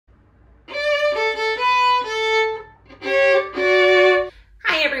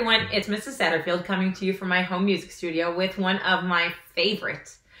everyone, it's Mrs. Satterfield coming to you from my home music studio with one of my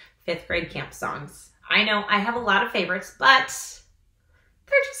favorite 5th grade camp songs. I know I have a lot of favorites, but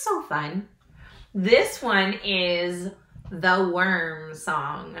they're just so fun. This one is the Worm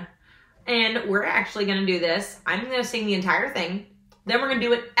song. And we're actually gonna do this. I'm gonna sing the entire thing. Then we're gonna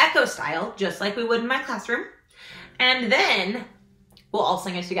do it echo style, just like we would in my classroom. And then we'll all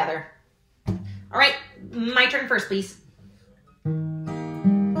sing it together. All right, my turn first, please.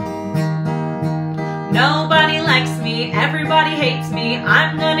 Nobody likes me, everybody hates me.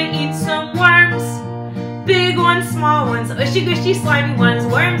 I'm gonna eat some worms. Big ones, small ones, ushy gushy slimy ones.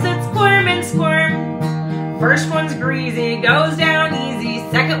 Worms that squirm and squirm. First one's greasy, goes down easy.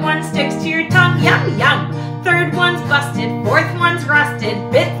 Second one sticks to your tongue, yum yum. Third one's busted, fourth one's rusted.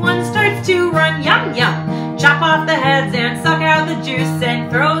 Fifth one starts to run, yum yum. Chop off the heads and suck out the juice and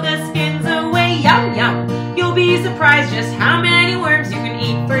throw the skins away, yum yum. You'll be surprised just how many worms you can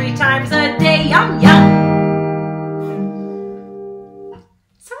eat 3 times a day, yum yum.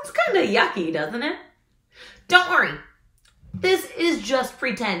 Sounds kinda yucky, doesn't it? Don't worry, this is just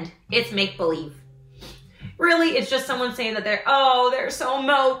pretend. It's make-believe. Really, it's just someone saying that they're so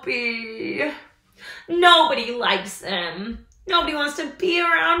mopey. Nobody likes them. Nobody wants to be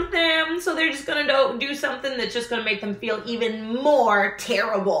around them, so they're just gonna do something that's just gonna make them feel even more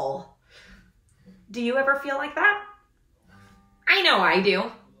terrible. Do you ever feel like that? I know I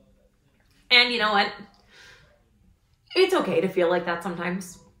do. And you know what? It's okay to feel like that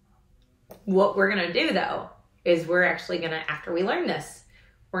sometimes. What we're gonna do though, is we're actually gonna, after we learn this,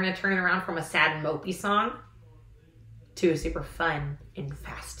 we're gonna turn it around from a sad and mopey song to a super fun and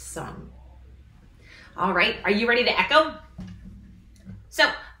fast song. All right, are you ready to echo? So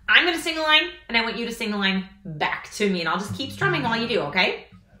I'm gonna sing a line and I want you to sing the line back to me and I'll just keep strumming while you do, okay?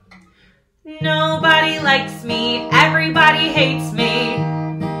 Nobody likes me, everybody hates me.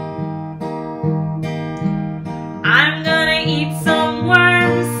 I'm gonna eat some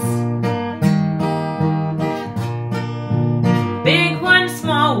worms. Big ones,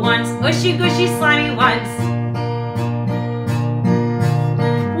 small ones, ushy gushy slimy ones.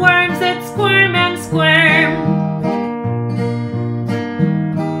 Worms that squirm and squirm.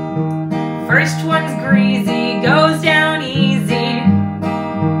 First one's greasy, goes down easy.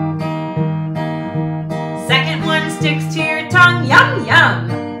 Second one sticks to your tongue, yum yum.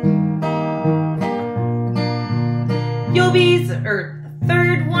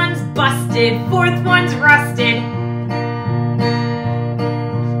 Third one's busted, fourth one's rusted.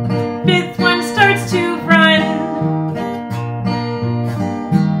 Fifth one starts to run.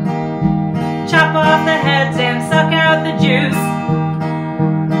 Chop off the heads and suck out the juice.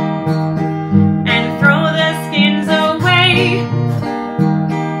 And throw the skins away.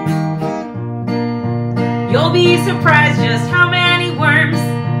 You'll be surprised just how many worms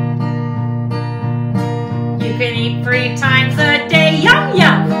you can eat 3 times a day, yum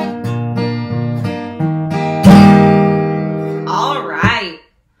yum. All right,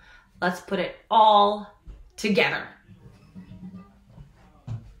 let's put it all together.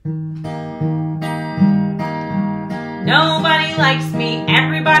 Nobody likes me,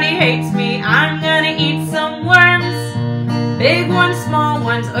 everybody hates me. I'm gonna eat some worms. Big ones, small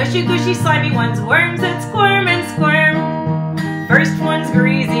ones, ushy gushy slimy ones. Worms that squirm and squirm. First one's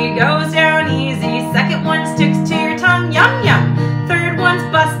greasy, goes down easy. Second one sticks to your tongue, yum yum. Third one's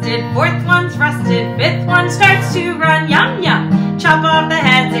busted, fourth one's rusted. Fifth one starts to run, yum yum. Chop off the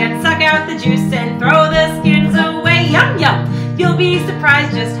heads and suck out the juice and throw the skins away, yum yum. You'll be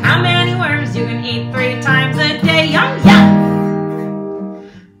surprised just how many worms you can eat 3 times a day, yum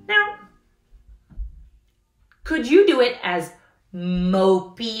yum. Now, could you do it as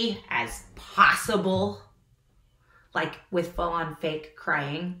mopey as possible? Like with full-on fake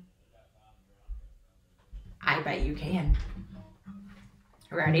crying? I bet you can.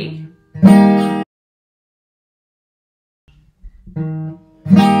 Ready?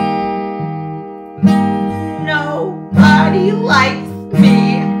 Nobody likes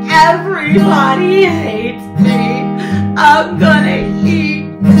me, everybody hates me. I'm gonna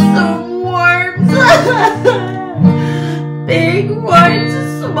eat some worms. Big ones,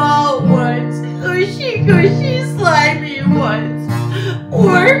 small ones, ushy gushy slimy ones.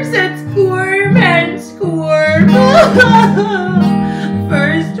 Worms that squirm and squirm.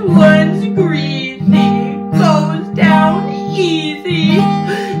 First one's greasy, goes down easy.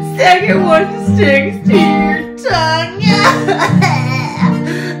 Second one sticks to your tongue.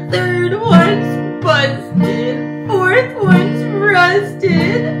 Third one's busted. Fourth one's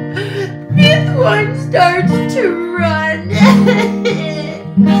rusted. Fifth one starts to run.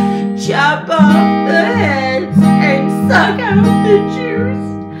 Chop off the heads and suck out the juice.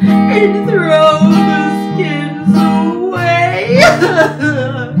 and throw the skins away.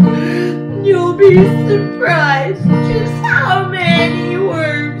 You'll be surprised just how many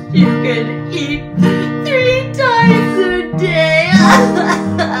worms you can eat 3 times a day.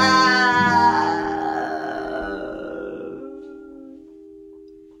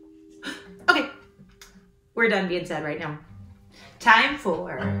 Okay, we're done being sad right now. Time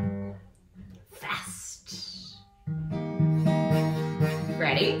for fast.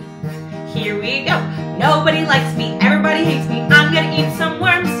 Ready? Here we go. Nobody likes me, everybody hates me. I'm gonna eat some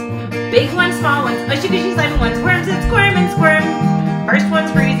worms. Big ones, small ones, mushy gushy slimy ones, worms that squirm and squirm. First one's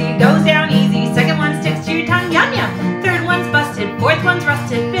freezy, goes down easy. Second one sticks to your tongue, yum yum. Third one's busted, fourth one's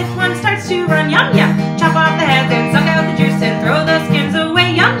rusted. Fifth one starts to run, yum yum. Chop off the heads and suck out the juice and throw the skins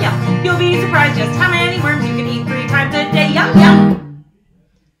away, yum yum. You'll be surprised just how many worms you can eat 3 times a day, yum yum.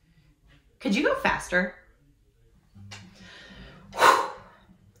 Could you go faster?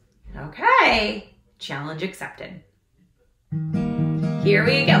 Okay, challenge accepted. Here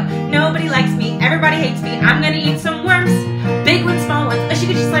we go. Nobody likes me, everybody hates me. I'm gonna eat some worms. Big ones, small ones, mushy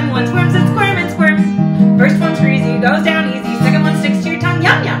gushy slimy ones, worms that squirm and squirm. First one's freezy, goes down easy. Second one sticks to your tongue,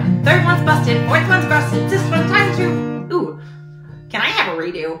 yum yum. Third one's busted, fourth one's busted. This one time through. Ooh, can I have a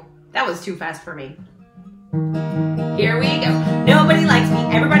redo? That was too fast for me. Here we go. Nobody likes me,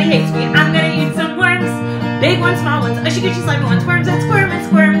 everybody hates me. I'm gonna eat some worms. Big ones, small ones, mushy gushy slimy ones, worms that squirm and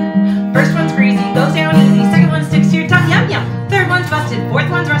squirm. First one's greasy, goes down easy. Second one sticks to your tongue, yum yum. Third one's busted, fourth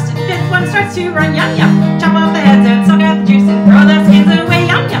one's rusted. Fifth one starts to run, yum yum. Chop off the heads and suck out the juice and throw the skins away,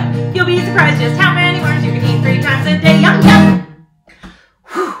 yum yum. You'll be surprised just how many worms you can eat 3 times a day, yum yum.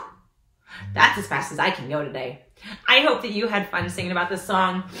 Whew. That's as fast as I can go today. I hope that you had fun singing about this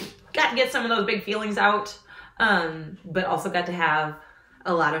song. Got to get some of those big feelings out, but also got to have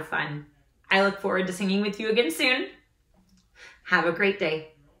a lot of fun. I look forward to singing with you again soon. Have a great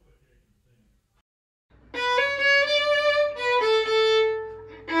day.